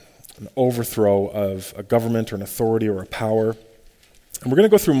an overthrow of a government or an authority or a power. And we're going to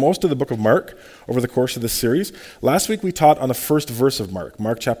go through most of the book of Mark over the course of this series. Last week we taught on the first verse of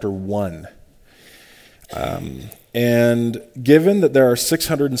Mark chapter 1. And given that there are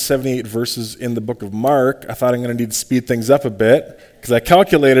 678 verses in the book of Mark, I thought I'm going to need to speed things up a bit because I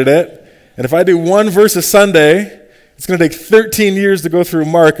calculated it. And if I do one verse a Sunday, it's going to take 13 years to go through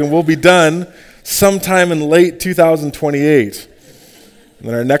Mark, and we'll be done sometime in late 2028. And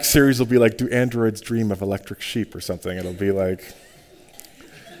then our next series will be like, Do Androids Dream of Electric Sheep or something? It'll be like,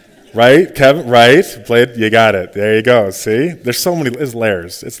 right, Kevin? Right? Played. You got it. There you go. See? There's so many. It's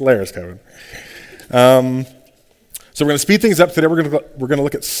layers. It's layers, Kevin. So we're going to speed things up today. We're going to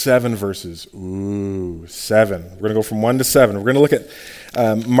look at 7 verses. Ooh, 7. We're going to go from 1 to 7. We're going to look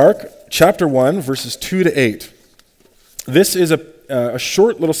at Mark chapter 1, verses 2 to 8. This is a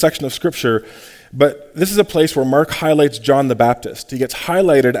short little section of Scripture, but this is a place where Mark highlights John the Baptist. He gets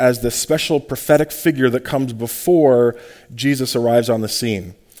highlighted as this special prophetic figure that comes before Jesus arrives on the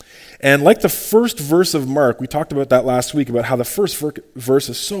scene. And like the first verse of Mark, we talked about that last week, about how the first verse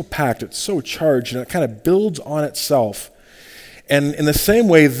is so packed, it's so charged, and it kind of builds on itself. And in the same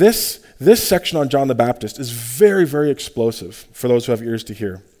way, this section on John the Baptist is very, very explosive for those who have ears to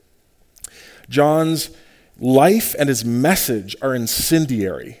hear. John's life and his message are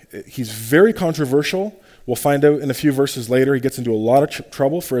incendiary. He's very controversial. We'll find out in a few verses later. He gets into a lot of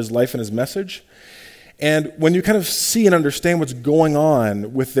trouble for his life and his message. And when you kind of see and understand what's going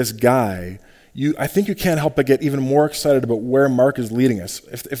on with this guy, I think you can't help but get even more excited about where Mark is leading us.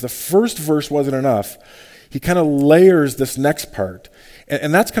 If the first verse wasn't enough, he kind of layers this next part.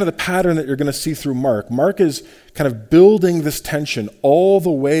 And that's kind of the pattern that you're going to see through Mark. Mark is kind of building this tension all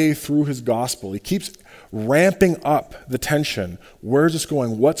the way through his gospel. He keeps ramping up the tension. Where's this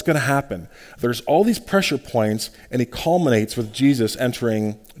going? What's going to happen? There's all these pressure points, and he culminates with Jesus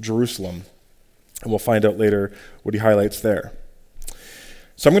entering Jerusalem. And we'll find out later what he highlights there.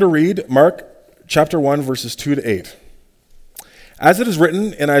 So I'm going to read Mark chapter 1, verses 2 to 8. As it is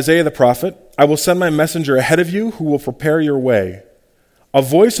written in Isaiah the prophet, I will send my messenger ahead of you who will prepare your way. A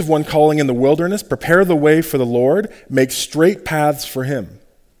voice of one calling in the wilderness, prepare the way for the Lord, make straight paths for him.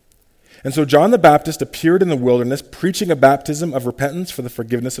 And so John the Baptist appeared in the wilderness, preaching a baptism of repentance for the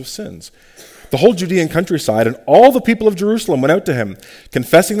forgiveness of sins. The whole Judean countryside and all the people of Jerusalem went out to him.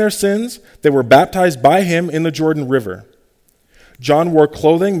 Confessing their sins, they were baptized by him in the Jordan River. John wore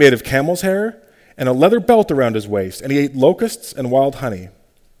clothing made of camel's hair and a leather belt around his waist, and he ate locusts and wild honey.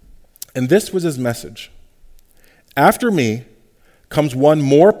 And this was his message. After me comes one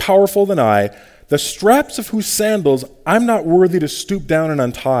more powerful than I, the straps of whose sandals I'm not worthy to stoop down and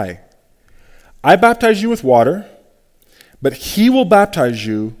untie. I baptize you with water, but he will baptize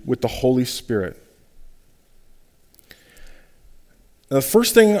you with the Holy Spirit. Now, the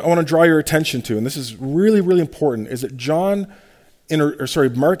first thing I want to draw your attention to, and this is really, really important, is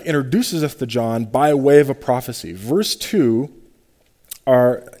that Mark introduces us to John by way of a prophecy. Verse 2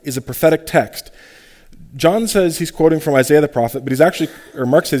 is a prophetic text. John says he's quoting from Isaiah the prophet,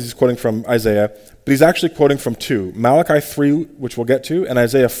 Mark says he's quoting from Isaiah, but he's actually quoting from 2, Malachi 3, which we'll get to, and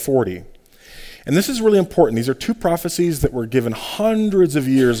Isaiah 40. And this is really important. These are 2 prophecies that were given hundreds of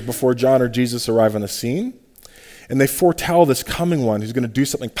years before John or Jesus arrive on the scene. And they foretell this coming one who's going to do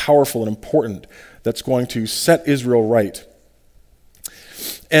something powerful and important that's going to set Israel right.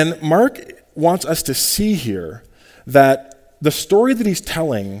 And Mark wants us to see here that the story that he's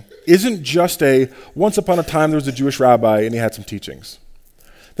telling isn't just once upon a time there was a Jewish rabbi and he had some teachings.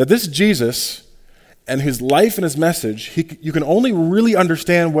 That this Jesus and his life and his message, you can only really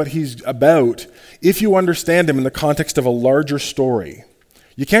understand what he's about if you understand him in the context of a larger story.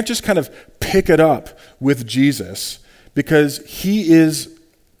 You can't just kind of pick it up with Jesus because he is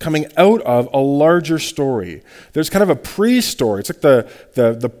coming out of a larger story. There's kind of a pre-story. It's like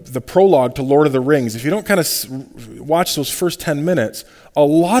the prologue to Lord of the Rings. If you don't kind of watch those first 10 minutes, a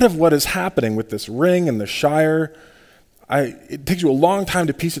lot of what is happening with this ring and the Shire, it takes you a long time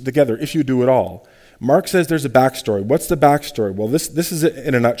to piece it together if you do it all. Mark says there's a backstory. What's the backstory? Well, this is it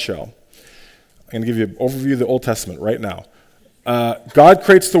in a nutshell. I'm going to give you an overview of the Old Testament right now. God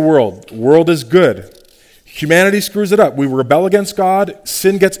creates the world. The world is good. Humanity screws it up. We rebel against God.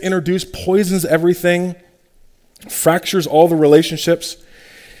 Sin gets introduced, poisons everything, fractures all the relationships.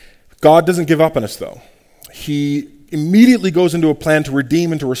 God doesn't give up on us, though. He immediately goes into a plan to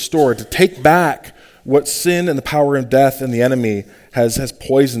redeem and to restore, to take back what sin and the power of death and the enemy has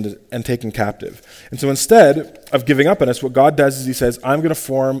poisoned and taken captive. And so instead of giving up on us, what God does is he says, I'm going to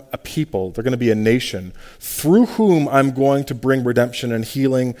form a people. They're going to be a nation through whom I'm going to bring redemption and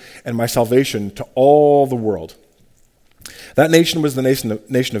healing and my salvation to all the world. That nation was the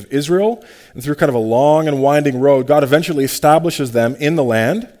nation of Israel, and through kind of a long and winding road, God eventually establishes them in the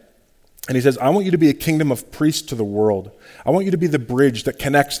land, and he says, I want you to be a kingdom of priests to the world. I want you to be the bridge that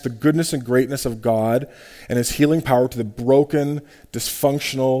connects the goodness and greatness of God and his healing power to the broken,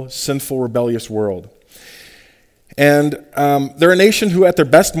 dysfunctional, sinful, rebellious world. And they're a nation who at their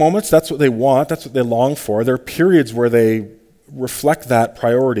best moments, that's what they want, that's what they long for. There are periods where they reflect that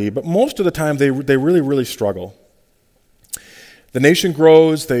priority, but most of the time they really, really struggle. The nation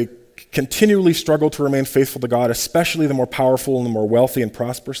grows, they continually struggle to remain faithful to God, especially the more powerful and the more wealthy and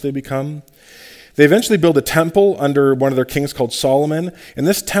prosperous they become. They eventually build a temple under one of their kings called Solomon, and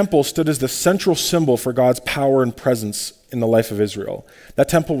this temple stood as the central symbol for God's power and presence in the life of Israel. That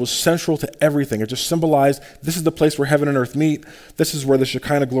temple was central to everything. It just symbolized this is the place where heaven and earth meet. This is where the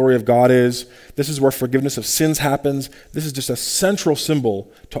Shekinah glory of God is. This is where forgiveness of sins happens. This is just a central symbol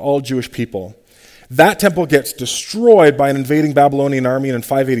to all Jewish people. That temple gets destroyed by an invading Babylonian army in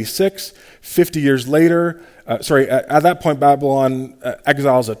 586. 50 years later, at that point, Babylon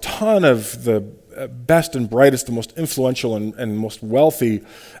exiles a ton of the best and brightest, the most influential and most wealthy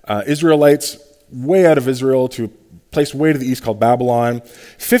Israelites way out of Israel to a place way to the east called Babylon.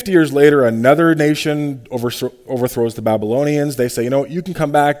 50 years later, another nation overthrows the Babylonians. They say, you can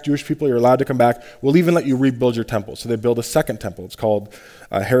come back. Jewish people, you're allowed to come back. We'll even let you rebuild your temple. So they build a second temple. It's called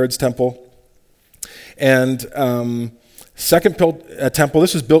Herod's temple. And second temple,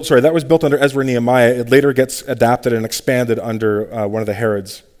 that was built under Ezra and Nehemiah. It later gets adapted and expanded under one of the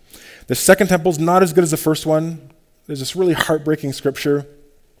Herods. The second temple is not as good as the first one. There's this really heartbreaking scripture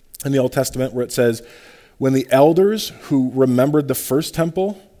in the Old Testament where it says, when the elders who remembered the first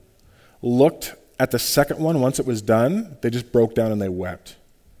temple looked at the second one once it was done, they just broke down and they wept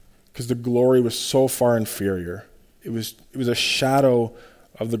because the glory was so far inferior. It was a shadow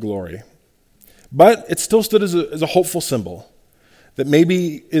of the glory. But it still stood as a hopeful symbol that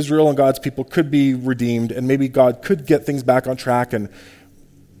maybe Israel and God's people could be redeemed and maybe God could get things back on track, and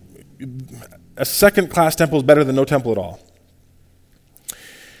a second-class temple is better than no temple at all.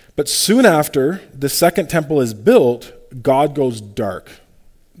 But soon after the second temple is built, God goes dark.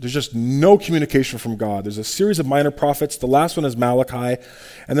 There's just no communication from God. There's a series of minor prophets. The last one is Malachi.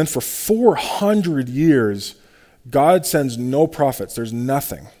 And then for 400 years, God sends no prophets. There's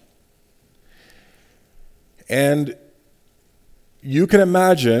nothing. And you can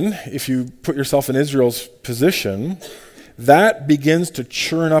imagine, if you put yourself in Israel's position, that begins to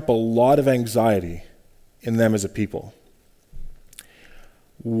churn up a lot of anxiety in them as a people.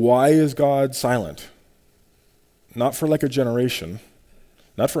 Why is God silent? Not for like a generation,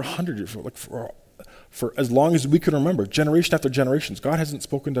 not for 100 years, for as long as we can remember, generation after generations. God hasn't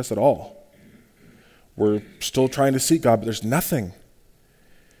spoken to us at all. We're still trying to seek God, but there's nothing.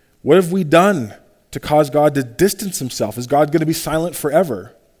 What have we done to cause God to distance himself? Is God going to be silent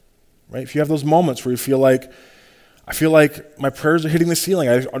forever? Right? If you have those moments where you feel like, I feel like my prayers are hitting the ceiling.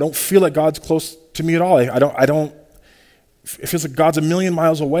 I don't feel like God's close to me at all. It feels like God's a million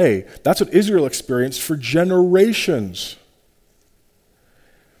miles away. That's what Israel experienced for generations.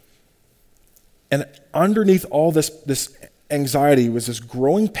 And underneath all this anxiety was this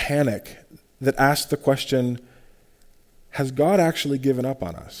growing panic that asked the question, has God actually given up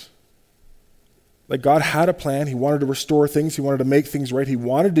on us? Like God had a plan. He wanted to restore things. He wanted to make things right. He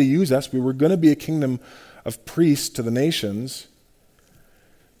wanted to use us. We were going to be a kingdom of priests to the nations.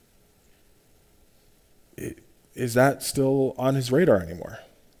 Is that still on his radar anymore?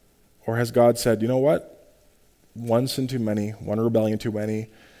 Or has God said, you know what? One sin too many, one rebellion too many.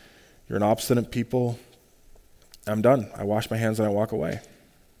 You're an obstinate people. I'm done. I wash my hands and I walk away.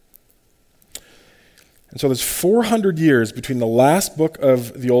 And so there's 400 years between the last book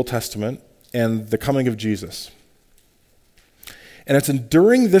of the Old Testament and the coming of Jesus. And it's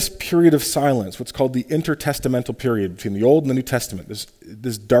during this period of silence, what's called the intertestamental period between the Old and the New Testament,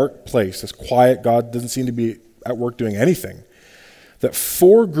 this dark place, this quiet, God doesn't seem to be at work doing anything, that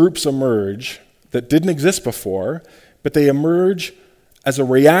four groups emerge that didn't exist before, but they emerge as a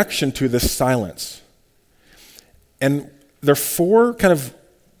reaction to this silence. And they're four kind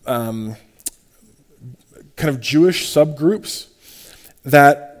of Jewish subgroups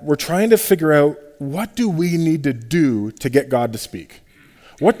that were trying to figure out, what do we need to do to get God to speak?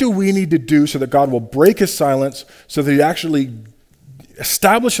 What do we need to do so that God will break his silence, so that he actually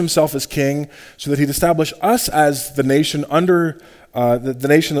establish himself as king, so that he'd establish us as the nation under the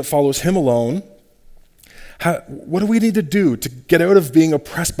nation that follows him alone? What do we need to do to get out of being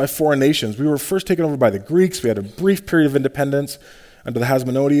oppressed by foreign nations? We were first taken over by the Greeks. We had a brief period of independence under the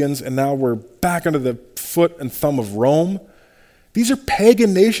Hasmoneans, and now we're back under the foot and thumb of Rome. These are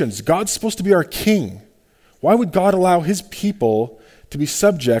pagan nations. God's supposed to be our king. Why would God allow his people to be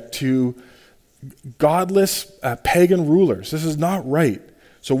subject to godless pagan rulers? This is not right.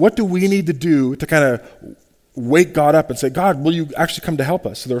 So what do we need to do to kind of wake God up and say, God, will you actually come to help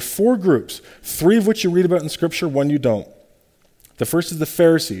us? So there are 4 groups, 3 of which you read about in Scripture, 1 you don't. The first is the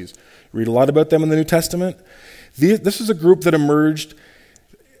Pharisees. You read a lot about them in the New Testament. This is a group that emerged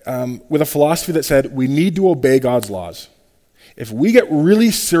with a philosophy that said we need to obey God's laws. If we get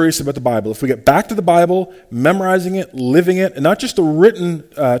really serious about the Bible, if we get back to the Bible, memorizing it, living it, and not just the written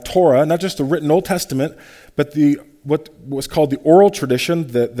Torah, not just the written Old Testament, but what was called the oral tradition,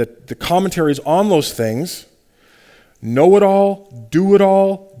 the commentaries on those things, know it all, do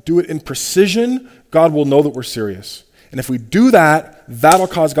it in precision, God will know that we're serious. And if we do that, that'll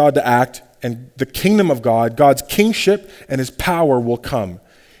cause God to act, and the kingdom of God, God's kingship and his power will come.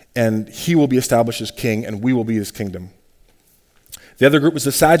 And he will be established as king, and we will be his kingdom. The other group was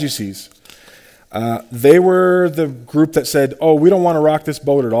the Sadducees. They were the group that said, we don't want to rock this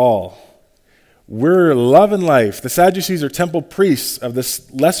boat at all. We're loving life. The Sadducees are temple priests of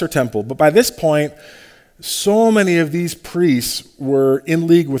this lesser temple. But by this point, so many of these priests were in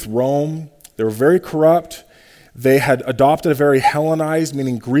league with Rome. They were very corrupt. They had adopted a very Hellenized,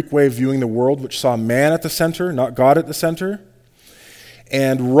 meaning Greek way of viewing the world, which saw man at the center, not God at the center.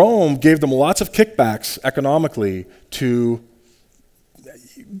 And Rome gave them lots of kickbacks economically to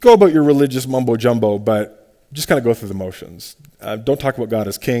go about your religious mumbo-jumbo, but just kind of go through the motions. Don't talk about God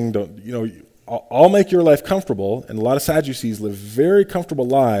as king. I'll make your life comfortable. And a lot of Sadducees live very comfortable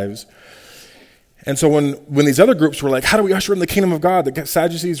lives. And so when these other groups were like, how do we usher in the kingdom of God? The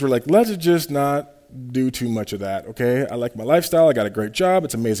Sadducees were like, let's just not do too much of that, okay? I like my lifestyle. I got a great job.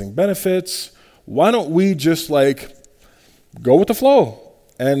 It's amazing benefits. Why don't we just go with the flow?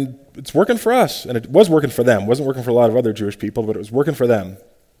 And it's working for us. And it was working for them. It wasn't working for a lot of other Jewish people, but it was working for them.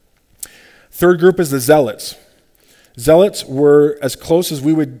 Third group is the Zealots. Zealots were as close as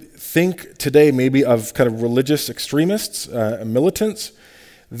we would think today maybe of kind of religious extremists, militants.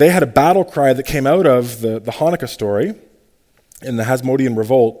 They had a battle cry that came out of the Hanukkah story in the Hasmonean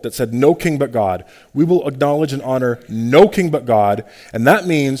revolt that said, no king but God. We will acknowledge and honor no king but God. And that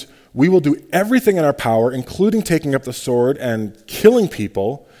means we will do everything in our power, including taking up the sword and killing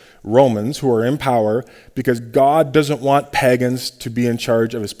people, Romans who are in power, because God doesn't want pagans to be in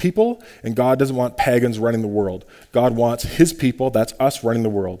charge of his people, and God doesn't want pagans running the world. God wants his people, that's us, running the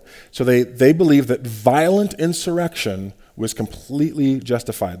world. So they believe that violent insurrection was completely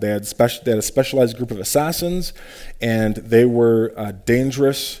justified. They had a specialized group of assassins, and they were a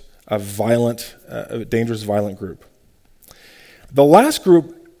dangerous violent group. The last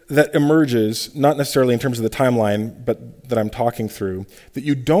group that emerges, not necessarily in terms of the timeline, but that I'm talking through, that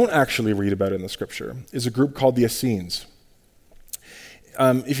you don't actually read about in the Scripture, is a group called the Essenes.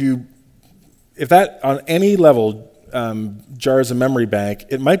 If that on any level jars a memory bank,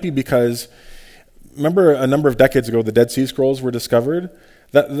 it might be because, remember a number of decades ago, the Dead Sea Scrolls were discovered?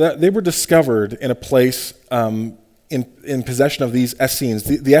 That they were discovered in a place in possession of these Essenes.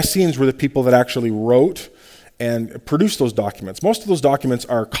 The Essenes were the people that actually wrote and produced those documents. Most of those documents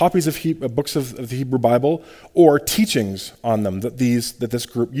are copies of books of the Hebrew Bible or teachings on them that this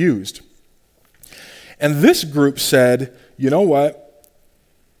group used. And this group said, you know what?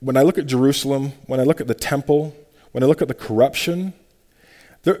 When I look at Jerusalem, when I look at the temple, when I look at the corruption,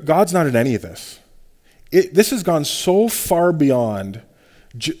 God's not in any of this. This has gone so far beyond,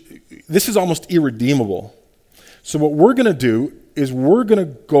 this is almost irredeemable. So what we're going to do is we're going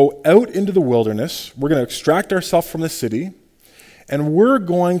to go out into the wilderness, we're going to extract ourselves from the city, and we're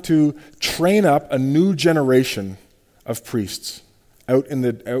going to train up a new generation of priests out in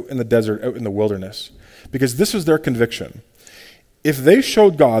the desert, out in the wilderness. Because this was their conviction. If they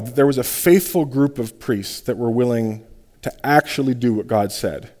showed God that there was a faithful group of priests that were willing to actually do what God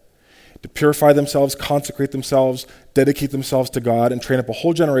said, to purify themselves, consecrate themselves, dedicate themselves to God, and train up a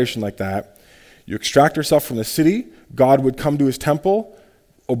whole generation like that, you extract yourself from the city, God would come to his temple,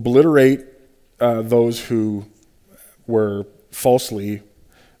 obliterate those who were falsely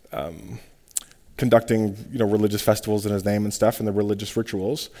conducting religious festivals in his name and stuff, and the religious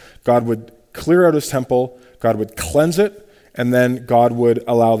rituals. God would clear out his temple, God would cleanse it, and then God would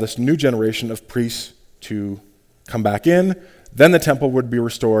allow this new generation of priests to come back in. Then the temple would be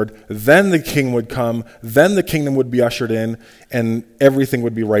restored, then the king would come, then the kingdom would be ushered in, and everything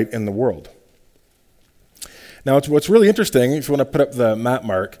would be right in the world. Now, what's really interesting, if you want to put up the map,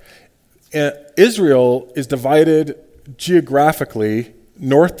 Mark, Israel is divided geographically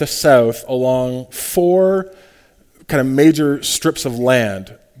north to south along 4 kind of major strips of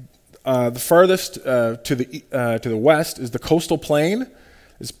land. The farthest to the west is the coastal plain.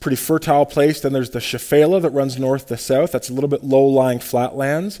 It's a pretty fertile place. Then there's the Shephelah that runs north to south. That's a little bit low-lying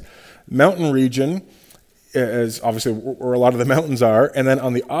flatlands. Mountain region is obviously where a lot of the mountains are. And then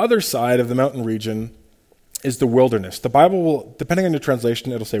on the other side of the mountain region is the wilderness. The Bible will, depending on your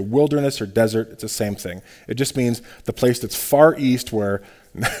translation, it'll say wilderness or desert. It's the same thing. It just means the place that's far east where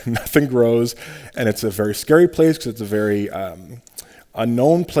nothing grows, and it's a very scary place because it's a very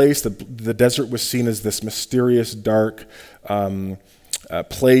unknown place. The desert was seen as this mysterious, dark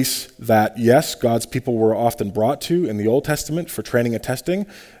place that, yes, God's people were often brought to in the Old Testament for training and testing,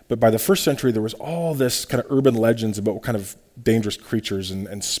 but by the first century, there was all this kind of urban legends about what kind of dangerous creatures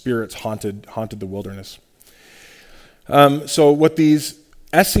and spirits haunted the wilderness. So what these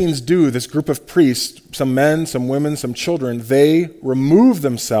Essenes do, this group of priests, some men, some women, some children, they remove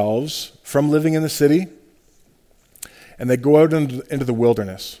themselves from living in the city, and they go out into the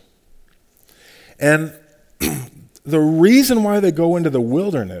wilderness. And the reason why they go into the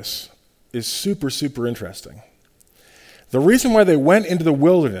wilderness is super, super interesting. The reason why they went into the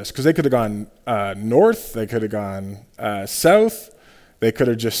wilderness, because they could have gone north, they could have gone south, they could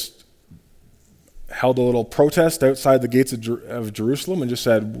have just held a little protest outside the gates of Jerusalem and just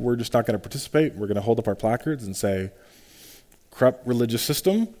said, we're just not going to participate. We're going to hold up our placards and say, corrupt religious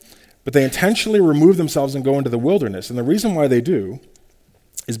system. But they intentionally remove themselves and go into the wilderness. And the reason why they do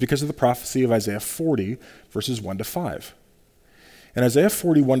is because of the prophecy of Isaiah 40, verses 1 to 5. In Isaiah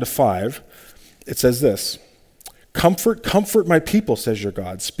 40, 1 to 5, it says this, "Comfort, comfort my people, says your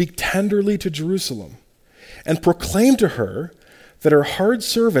God. Speak tenderly to Jerusalem and proclaim to her that her hard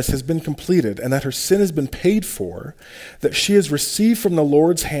service has been completed and that her sin has been paid for, that she has received from the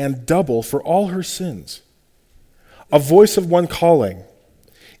Lord's hand double for all her sins. A voice of one calling,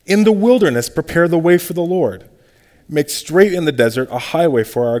 in the wilderness prepare the way for the Lord. Make straight in the desert a highway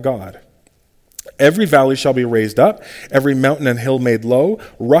for our God. Every valley shall be raised up, every mountain and hill made low.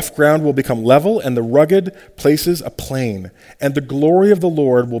 Rough ground will become level, and the rugged places a plain. And the glory of the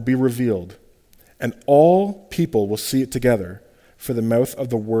Lord will be revealed, and all people will see it together. For the mouth of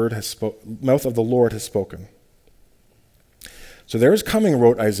the Lord has spoken." So there is coming,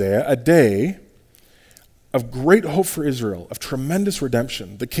 wrote Isaiah, a day of great hope for Israel, of tremendous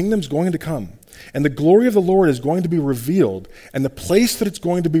redemption. The kingdom's going to come, and the glory of the Lord is going to be revealed, and the place that it's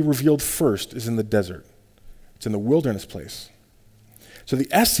going to be revealed first is in the desert. It's in the wilderness place. So the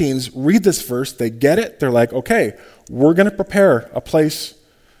Essenes read this verse, they get it, they're like, okay, we're going to prepare a place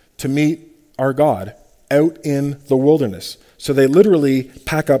to meet our God out in the wilderness. So they literally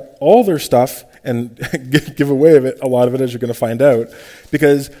pack up all their stuff and give away a lot of it, as you're going to find out,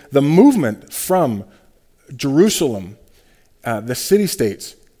 because the movement from Jerusalem, the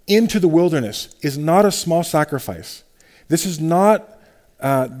city-states, into the wilderness is not a small sacrifice. This is not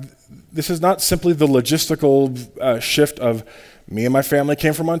simply the logistical shift of me and my family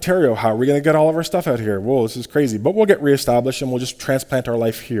came from Ontario. How are we going to get all of our stuff out here? Whoa, this is crazy. But we'll get reestablished and we'll just transplant our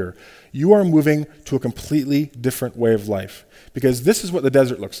life here. You are moving to a completely different way of life, because this is what the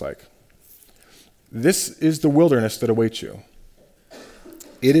desert looks like. This is the wilderness that awaits you.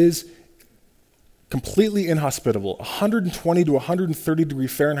 It is completely inhospitable. 120 to 130 degree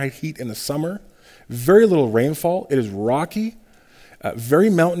Fahrenheit heat in the summer. Very little rainfall. It is rocky, very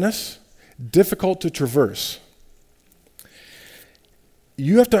mountainous, difficult to traverse.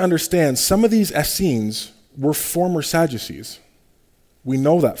 You have to understand, some of these Essenes were former Sadducees. We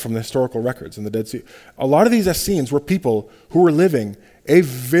know that from the historical records in the Dead Sea. A lot of these Essenes were people who were living a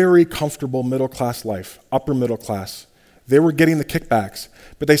very comfortable middle-class life, upper middle class. They were getting the kickbacks,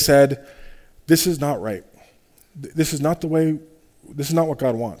 but they said, this is not right. This is not what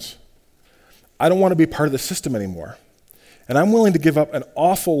God wants. I don't want to be part of the system anymore. And I'm willing to give up an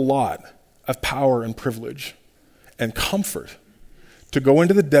awful lot of power and privilege and comfort to go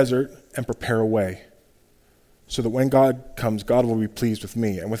into the desert and prepare a way so that when God comes, God will be pleased with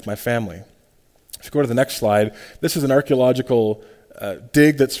me and with my family. If you go to the next slide, this is an archaeological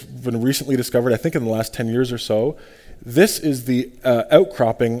dig that's been recently discovered, I think in the last 10 years or so. This is the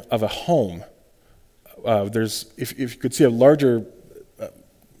outcropping of a home. If you could see a larger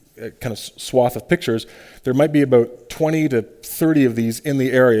kind of swath of pictures, there might be about 20 to 30 of these in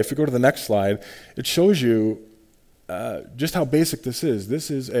the area. If you go to the next slide, it shows you just how basic this is.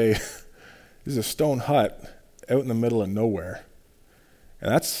 This is a stone hut out in the middle of nowhere.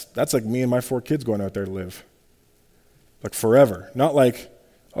 And that's like me and my 4 kids going out there to live. Like forever. Not like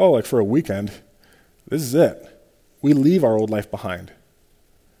for a weekend. This is it. We leave our old life behind.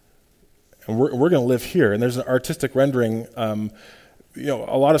 And we're going to live here. And there's an artistic rendering. A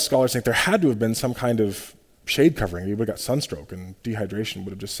lot of scholars think there had to have been some kind of shade covering. You would have got sunstroke, and dehydration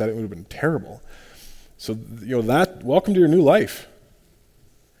would have just set it. It would have been terrible. So, welcome to your new life.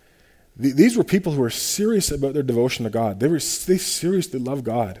 These were people who were serious about their devotion to God. They seriously loved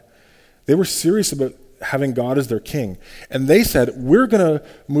God. They were serious about having God as their king. And they said, we're going to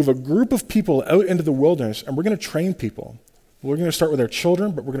move a group of people out into the wilderness and we're going to train people. We're going to start with our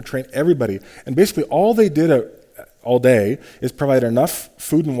children, but we're going to train everybody. And basically all they did all day is provide enough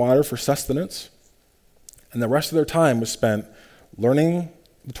food and water for sustenance. And the rest of their time was spent learning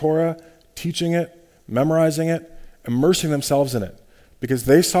the Torah, teaching it, memorizing it, immersing themselves in it. Because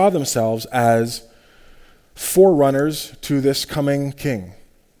they saw themselves as forerunners to this coming king.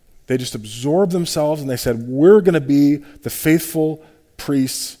 They just absorbed themselves and they said, we're going to be the faithful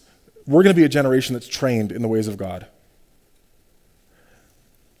priests. We're going to be a generation that's trained in the ways of God.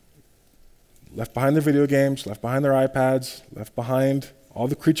 Left behind their video games, left behind their iPads, left behind all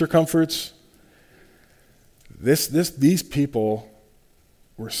the creature comforts. These people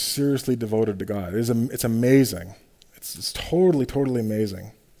were seriously devoted to God. It's amazing. It's totally, totally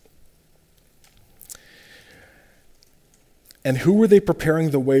amazing. And who were they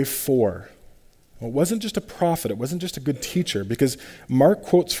preparing the way for? Well, it wasn't just a prophet. It wasn't just a good teacher, because Mark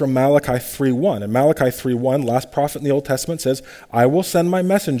quotes from Malachi 3:1. And Malachi 3:1, last prophet in the Old Testament, says, I will send my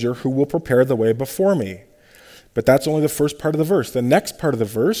messenger who will prepare the way before me. But that's only the first part of the verse. The next part of the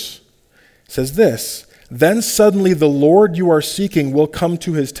verse says this, then suddenly the Lord you are seeking will come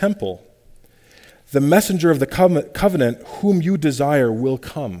to his temple. The messenger of the covenant whom you desire will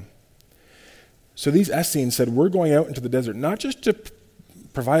come. So these Essenes said, we're going out into the desert, not just to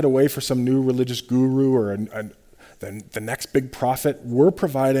provide a way for some new religious guru or the next big prophet. We're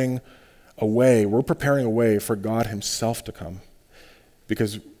providing a way, we're preparing a way for God himself to come.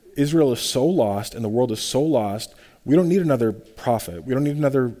 Because Israel is so lost and the world is so lost, we don't need another prophet. We don't need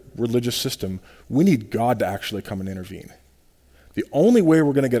another religious system. We need God to actually come and intervene. The only way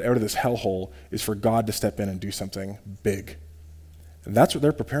we're going to get out of this hellhole is for God to step in and do something big. And that's what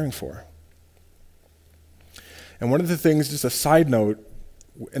they're preparing for. And one of the things, just a side note,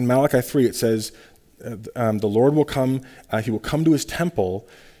 in Malachi 3 it says, the Lord will come, he will come to his temple.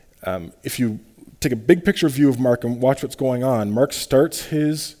 If you take a big picture view of Mark and watch what's going on, Mark starts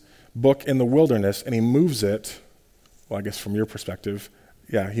his book in the wilderness and he moves it, well, I guess from your perspective,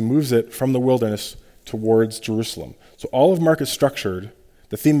 he moves it from the wilderness towards Jerusalem. So all of Mark is structured.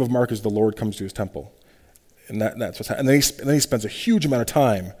 The theme of Mark is the Lord comes to his temple. And that's what's happening. And then he spends a huge amount of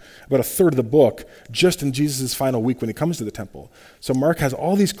time, about a third of the book, just in Jesus' final week when he comes to the temple. So Mark has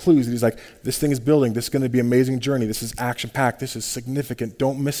all these clues that he's like, this thing is building, this is going to be an amazing journey, this is action-packed, this is significant,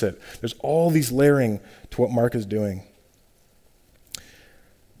 don't miss it. There's all these layering to what Mark is doing.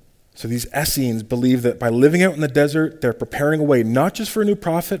 So these Essenes believe that by living out in the desert, they're preparing a way, not just for a new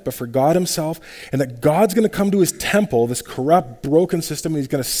prophet, but for God himself, and that God's going to come to his temple, this corrupt, broken system, and he's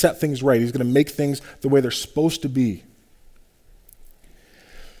going to set things right. He's going to make things the way they're supposed to be.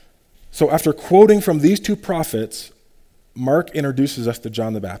 So after quoting from these two prophets, Mark introduces us to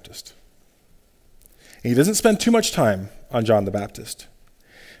John the Baptist. And he doesn't spend too much time on John the Baptist.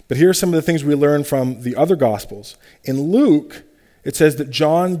 But here are some of the things we learn from the other Gospels. In Luke, it says that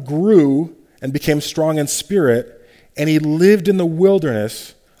John grew and became strong in spirit, and he lived in the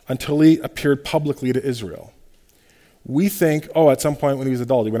wilderness until he appeared publicly to Israel. We think, at some point when he was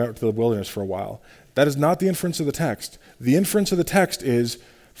adult, he went out to the wilderness for a while. That is not the inference of the text. The inference of the text is,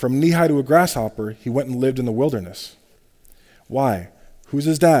 from knee-high to a grasshopper, he went and lived in the wilderness. Why? Who's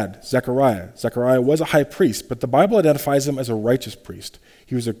his dad? Zechariah. Zechariah was a high priest, but the Bible identifies him as a righteous priest.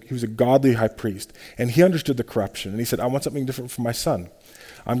 He was a godly high priest, and he understood the corruption, and he said, I want something different for my son.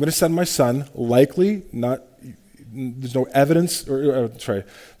 I'm going to send my son, likely, there's no evidence, there's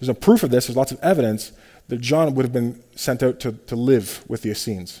no proof of this, there's lots of evidence that John would have been sent out to live with the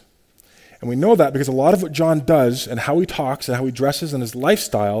Essenes. And we know that because a lot of what John does and how he talks and how he dresses and his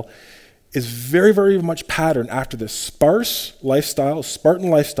lifestyle is very, very much patterned after this Spartan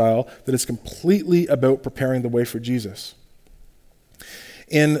lifestyle that is completely about preparing the way for Jesus.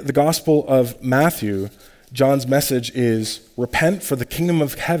 In the Gospel of Matthew, John's message is, repent, for the kingdom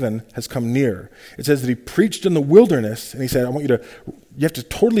of heaven has come near. It says that he preached in the wilderness, and he said, you have to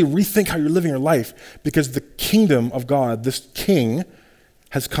totally rethink how you're living your life, because the kingdom of God, this king,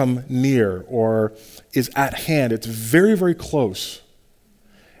 has come near, or is at hand. It's very, very close.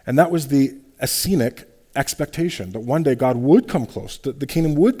 And that was the Essenic expectation, that one day God would come close, that the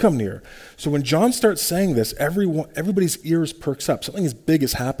kingdom would come near. So when John starts saying this, everybody's ears perks up. Something as big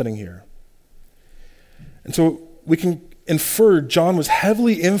is happening here. And so we can infer John was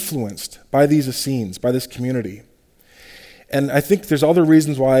heavily influenced by these Essenes, by this community. And I think there's other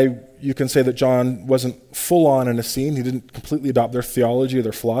reasons why you can say that John wasn't full on an Essene. He didn't completely adopt their theology or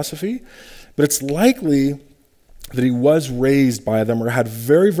their philosophy. But it's likely that he was raised by them or had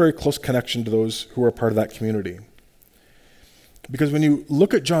very, very close connection to those who were part of that community. Because when you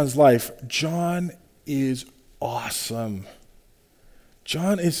look at John's life, John is awesome.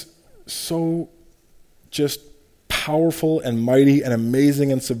 John is so just powerful and mighty and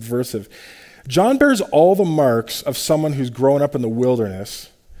amazing and subversive. John bears all the marks of someone who's grown up in the wilderness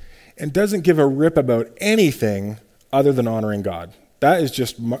and doesn't give a rip about anything other than honoring God. That is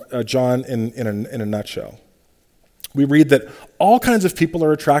just John in a nutshell. We read that all kinds of people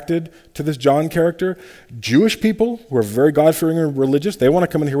are attracted to this John character. Jewish people who are very God-fearing and religious, they want to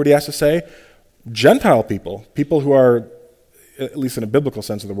come and hear what he has to say. Gentile people, people who are, at least in a biblical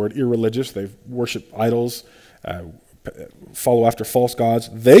sense of the word, irreligious, they worship idols, follow after false gods,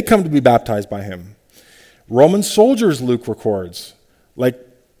 they come to be baptized by him. Roman soldiers, Luke records, like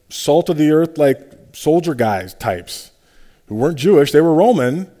salt of the earth, like soldier guys types, who weren't Jewish, they were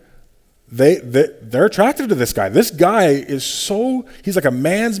Roman. They're attracted to this guy. This guy is he's like a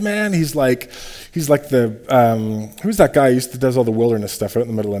man's man. He's like the, who's that guy who does all the wilderness stuff out in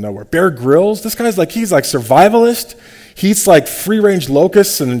the middle of nowhere? Bear Grylls. This guy's he's like survivalist. He's like free-range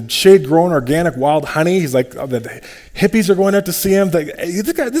locusts and shade-grown organic wild honey. He's like, the hippies are going out to see him.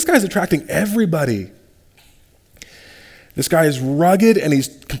 This guy's attracting everybody. This guy is rugged and he's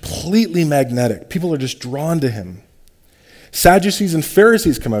completely magnetic. People are just drawn to him. Sadducees and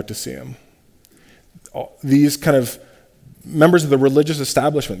Pharisees come out to see him. These kind of members of the religious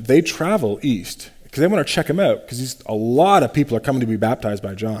establishment, they travel east because they want to check him out because a lot of people are coming to be baptized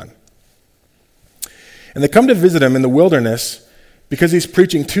by John. And they come to visit him in the wilderness because he's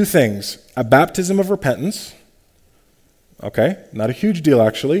preaching two things: a baptism of repentance. Okay, not a huge deal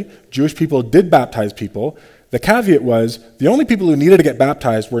actually. Jewish people did baptize people. The caveat was the only people who needed to get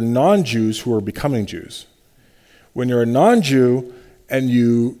baptized were non-Jews who were becoming Jews. When you're a non-Jew and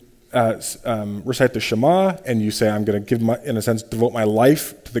you recite the Shema and you say, I'm going to devote my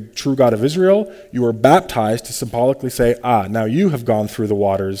life to the true God of Israel, you are baptized to symbolically say, now you have gone through the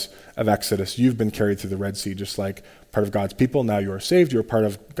waters of Exodus. You've been carried through the Red Sea, just like part of God's people. Now you are saved. You're part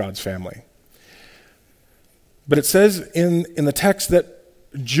of God's family. But it says in the text that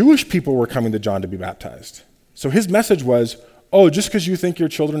Jewish people were coming to John to be baptized. So his message was, just because you think you're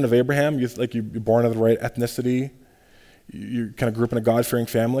children of Abraham, you're born of the right ethnicity, you kind of grew up in a God-fearing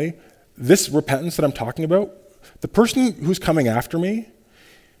family, this repentance that I'm talking about, the person who's coming after me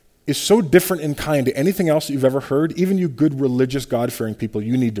is so different in kind to anything else that you've ever heard. Even you good, religious, God-fearing people,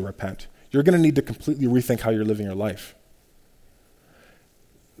 you need to repent. You're going to need to completely rethink how you're living your life.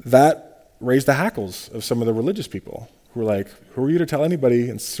 That raised the hackles of some of the religious people who were like, who are you to tell anybody,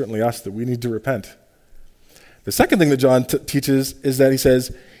 and certainly us, that we need to repent? The second thing that John teaches is that he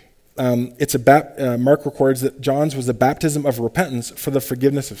says, Mark records that John's was a baptism of repentance for the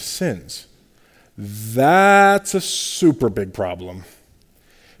forgiveness of sins. That's a super big problem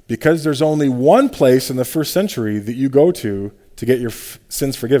because there's only one place in the first century that you go to get your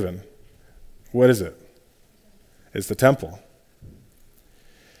sins forgiven. What is it? It's the temple.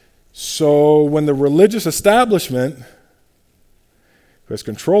 So when the religious establishment, who has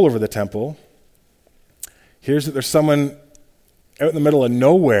control over the temple, hears that there's someone out in the middle of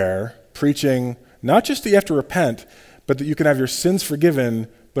nowhere preaching not just that you have to repent, but that you can have your sins forgiven,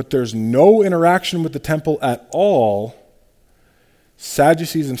 but there's no interaction with the temple at all,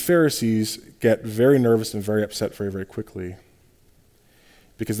 Sadducees and Pharisees get very nervous and very upset very, very quickly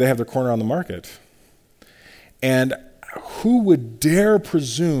because they have their corner on the market. And who would dare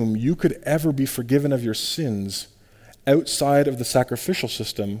presume you could ever be forgiven of your sins outside of the sacrificial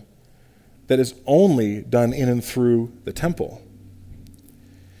system that is only done in and through the temple?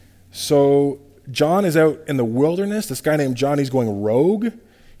 So John is out in the wilderness. This guy named John, he's going rogue.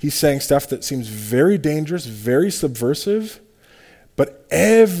 He's saying stuff that seems very dangerous, very subversive, but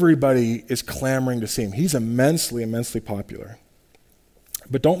everybody is clamoring to see him. He's immensely, immensely popular.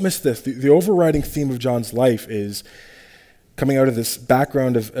 But don't miss this. The overriding theme of John's life is coming out of this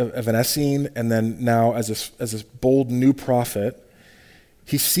background of an Essene and then now as this bold new prophet.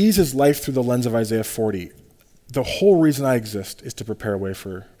 He sees his life through the lens of Isaiah 40. The whole reason I exist is to prepare a way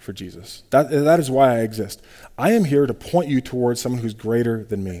for Jesus. That is why I exist. I am here to point you towards someone who's greater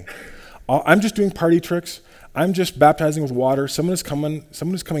than me. I'm just doing party tricks. I'm just baptizing with water. Someone is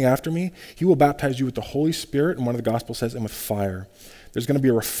coming after me. He will baptize you with the Holy Spirit, and one of the Gospels says, and with fire. There's going to be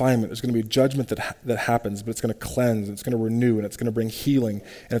a refinement. There's going to be a judgment that happens, but it's going to cleanse, and it's going to renew, and it's going to bring healing,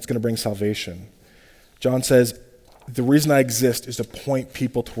 and it's going to bring salvation. John says, the reason I exist is to point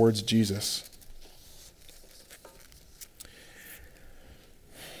people towards Jesus.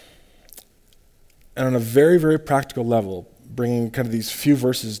 And on a very, very practical level, bringing kind of these few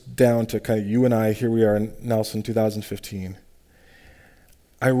verses down to kind of you and I, here we are in Nelson 2015.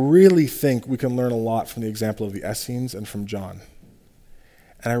 I really think we can learn a lot from the example of the Essenes and from John.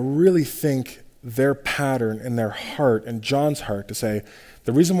 And I really think their pattern in their heart and John's heart to say,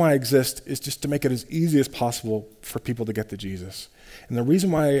 the reason why I exist is just to make it as easy as possible for people to get to Jesus. And the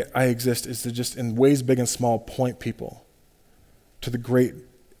reason why I exist is to just, in ways big and small, point people to the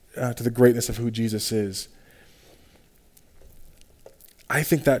greatness of who Jesus is. I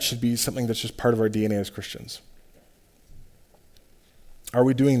think that should be something that's just part of our DNA as Christians. Are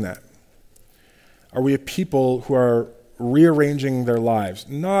we doing that? Are we a people who are rearranging their lives?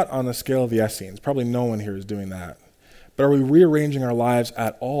 Not on the scale of the Essenes. Probably no one here is doing that. But are we rearranging our lives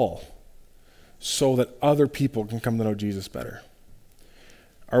at all so that other people can come to know Jesus better?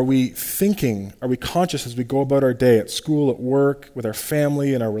 Are we thinking, are we conscious as we go about our day at school, at work, with our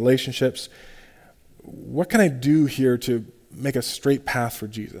family and our relationships? What can I do here to make a straight path for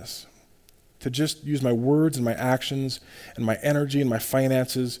Jesus? To just use my words and my actions and my energy and my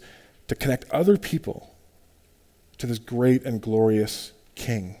finances to connect other people to this great and glorious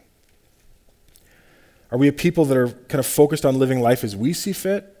King? Are we a people that are kind of focused on living life as we see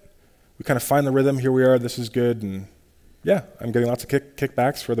fit? We kind of find the rhythm, here we are, this is good, and yeah, I'm getting lots of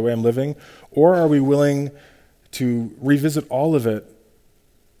kickbacks for the way I'm living. Or are we willing to revisit all of it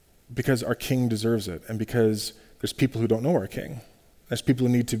because our King deserves it and because there's people who don't know our King? There's people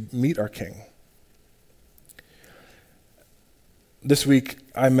who need to meet our King. This week,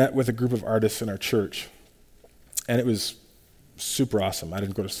 I met with a group of artists in our church, and it was super awesome. I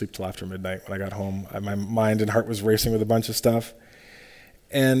didn't go to sleep till after midnight when I got home. My mind and heart was racing with a bunch of stuff.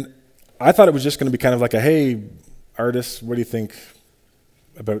 And I thought it was just going to be kind of like a, hey, artists, what do you think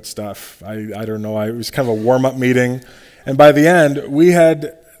about stuff? I don't know. It was kind of a warm-up meeting. And by the end,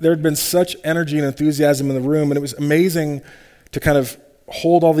 there had been such energy and enthusiasm in the room, and it was amazing to kind of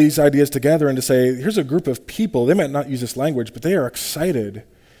hold all these ideas together and to say, here's a group of people, they might not use this language, but they are excited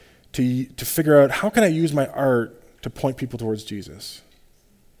to figure out, how can I use my art to point people towards Jesus?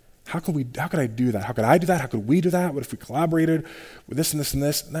 How could I do that? How could I do that? How could we do that? What if we collaborated with this and this and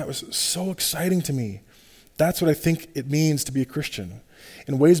this? And that was so exciting to me. That's what I think it means to be a Christian.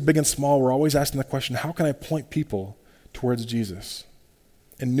 In ways big and small, we're always asking the question, how can I point people towards Jesus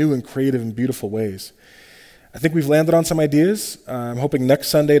in new and creative and beautiful ways? I think we've landed on some ideas. I'm hoping next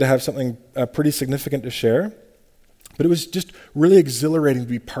Sunday to have something pretty significant to share. But it was just really exhilarating to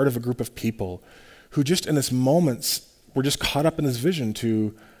be part of a group of people who just in this moment were just caught up in this vision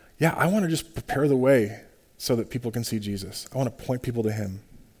to, yeah, I want to just prepare the way so that people can see Jesus. I want to point people to him.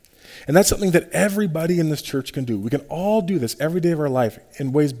 And that's something that everybody in this church can do. We can all do this every day of our life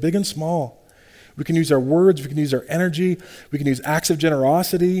in ways big and small. We can use our words, we can use our energy, we can use acts of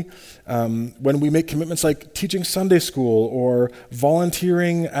generosity. When we make commitments like teaching Sunday school or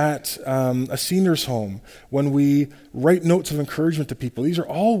volunteering at a senior's home, when we write notes of encouragement to people, these are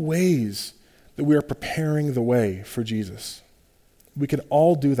all ways that we are preparing the way for Jesus. We can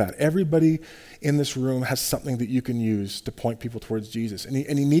all do that. Everybody in this room has something that you can use to point people towards Jesus, and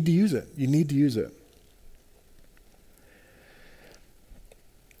you need to use it. You need to use it.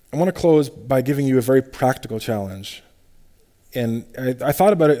 I want to close by giving you a very practical challenge. And I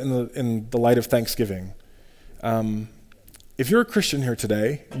thought about it in the light of Thanksgiving. If you're a Christian here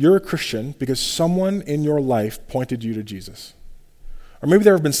today, you're a Christian because someone in your life pointed you to Jesus. Or maybe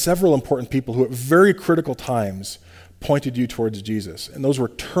there have been several important people who at very critical times pointed you towards Jesus. And those were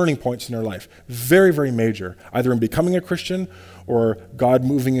turning points in your life. Very, very major, either in becoming a Christian or God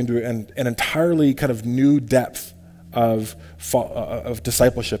moving into an entirely kind of new depth of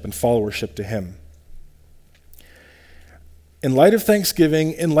discipleship and followership to him. In light of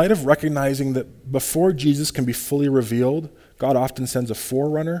Thanksgiving, in light of recognizing that before Jesus can be fully revealed, God often sends a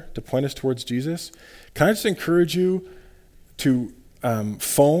forerunner to point us towards Jesus, can I just encourage you to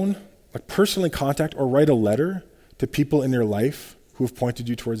phone, like personally contact or write a letter to people in your life who have pointed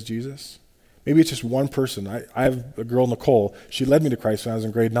you towards Jesus? Maybe it's just one person. I have a girl, Nicole. She led me to Christ when I was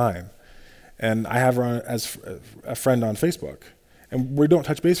in grade 9. And I have her as a friend on Facebook. And we don't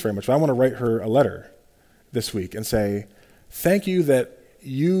touch base very much, but I want to write her a letter this week and say, thank you that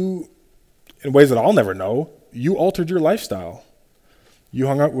you, in ways that I'll never know, you altered your lifestyle. You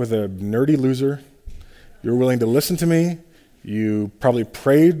hung out with a nerdy loser. You were willing to listen to me. You probably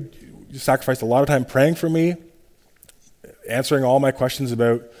prayed. You sacrificed a lot of time praying for me, answering all my questions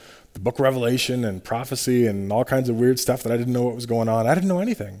about the book of Revelation and prophecy and all kinds of weird stuff that I didn't know what was going on. I didn't know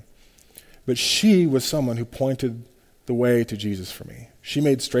anything. But she was someone who pointed the way to Jesus for me. She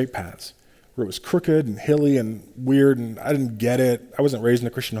made straight paths. where it was crooked and hilly and weird, and I didn't get it. I wasn't raised in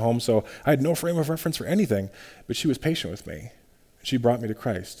a Christian home, so I had no frame of reference for anything, but she was patient with me. She brought me to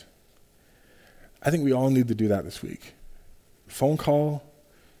Christ. I think we all need to do that this week. Phone call.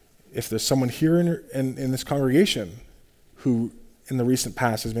 If there's someone here in this congregation who in the recent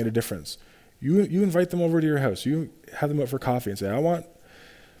past has made a difference, you invite them over to your house. You have them out for coffee and say, I want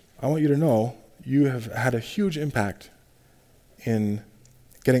you to know you have had a huge impact in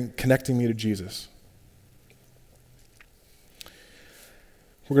connecting me to Jesus.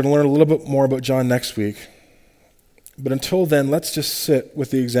 We're going to learn a little bit more about John next week. But until then, let's just sit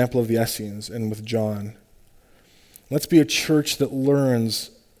with the example of the Essenes and with John. Let's be a church that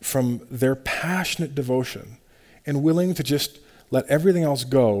learns from their passionate devotion and willing to just let everything else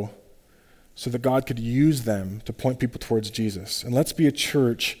go so that God could use them to point people towards Jesus. And let's be a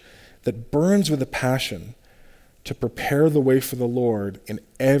church that burns with a passion to prepare the way for the Lord in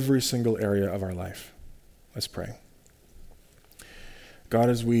every single area of our life. Let's pray. God,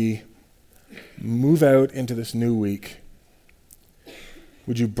 as we move out into this new week,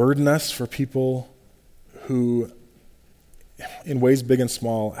 would you burden us for people who, in ways big and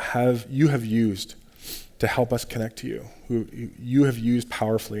small, you have used to help us connect to you, who you have used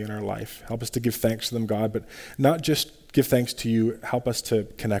powerfully in our life. Help us to give thanks to them, God, but not just give thanks to you. Help us to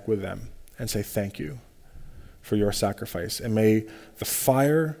connect with them and say thank you for your sacrifice. And may the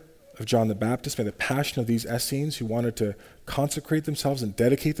fire of John the Baptist, may the passion of these Essenes who wanted to consecrate themselves and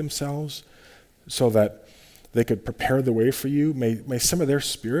dedicate themselves so that they could prepare the way for you, may some of their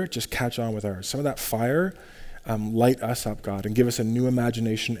spirit just catch on with ours. Some of that fire light us up, God, and give us a new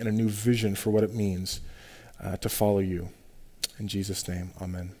imagination and a new vision for what it means to follow you. In Jesus' name,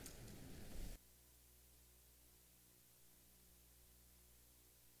 amen.